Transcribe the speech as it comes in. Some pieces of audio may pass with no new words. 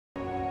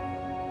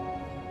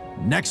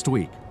Next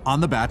week on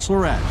The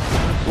Bachelorette.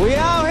 We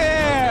out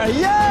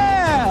here!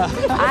 Yeah!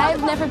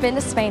 I've never been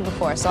to Spain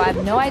before, so I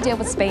have no idea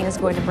what Spain is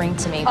going to bring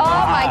to me. Oh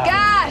my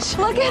gosh!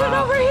 Look at it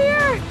over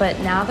here! But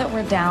now that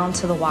we're down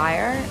to the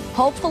wire,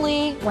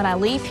 hopefully when I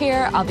leave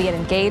here, I'll be an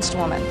engaged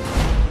woman.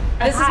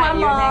 This is my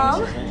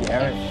mom.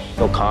 I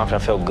feel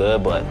confident, I feel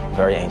good, but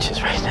very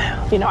anxious right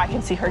now. You know, I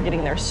can see her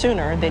getting there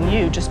sooner than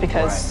you just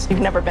because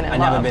you've never been in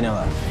love. I've never been in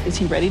love. Is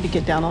he ready to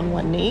get down on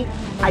one knee?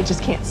 I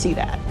just can't see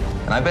that.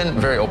 And I've been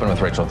very open with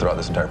Rachel throughout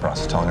this entire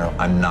process, telling her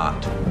I'm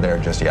not there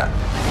just yet.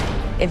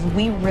 If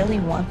we really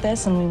want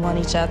this and we want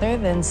each other,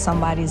 then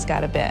somebody's got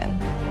to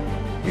bend.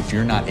 If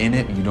you're not in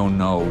it, you don't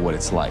know what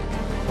it's like.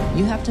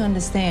 You have to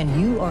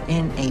understand, you are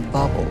in a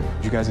bubble.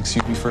 Would you guys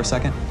excuse me for a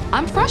second?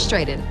 I'm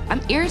frustrated.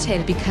 I'm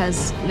irritated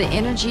because the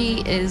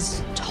energy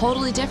is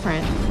totally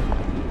different.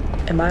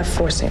 Am I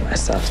forcing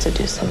myself to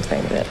do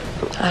something that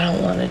I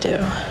don't want to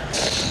do?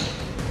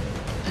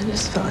 I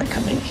just feel like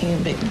I'm making a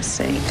big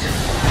mistake.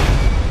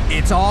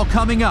 It's all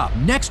coming up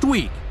next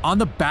week on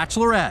The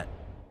Bachelorette.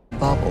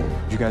 Bubble.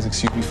 Would you guys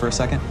excuse me for a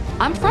second?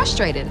 I'm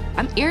frustrated.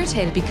 I'm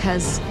irritated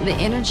because the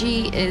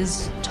energy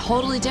is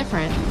totally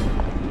different.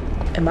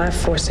 Am I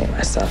forcing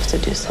myself to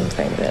do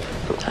something that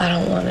I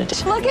don't want to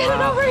do? Look at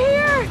it over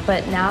here!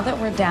 But now that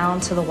we're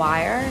down to the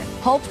wire,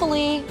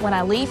 hopefully when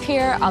I leave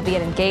here, I'll be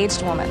an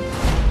engaged woman.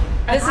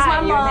 This is my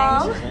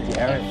mom.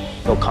 I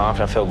feel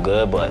confident, I feel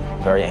good, but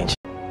very anxious.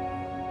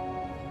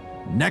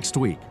 Next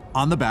week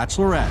on The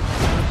Bachelorette.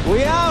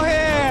 We out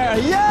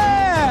here!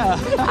 Yeah!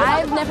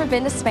 I've never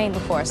been to Spain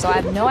before, so I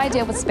have no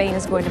idea what Spain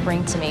is going to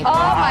bring to me. Oh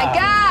my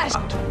gosh!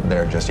 Not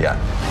there just yet.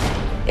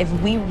 If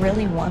we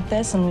really want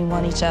this and we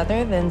want each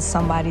other, then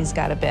somebody's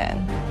got to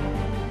bend.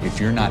 If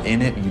you're not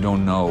in it, you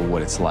don't know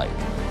what it's like.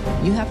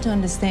 You have to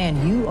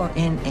understand, you are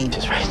in a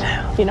Just right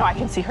now. You know, I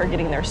can see her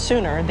getting there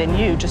sooner than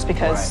you just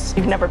because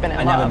you've never been in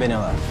I've love. never been in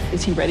love.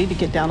 Is he ready to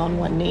get down on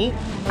one knee?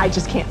 I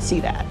just can't see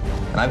that.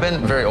 And I've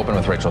been very open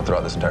with Rachel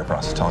throughout this entire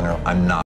process, telling her I'm not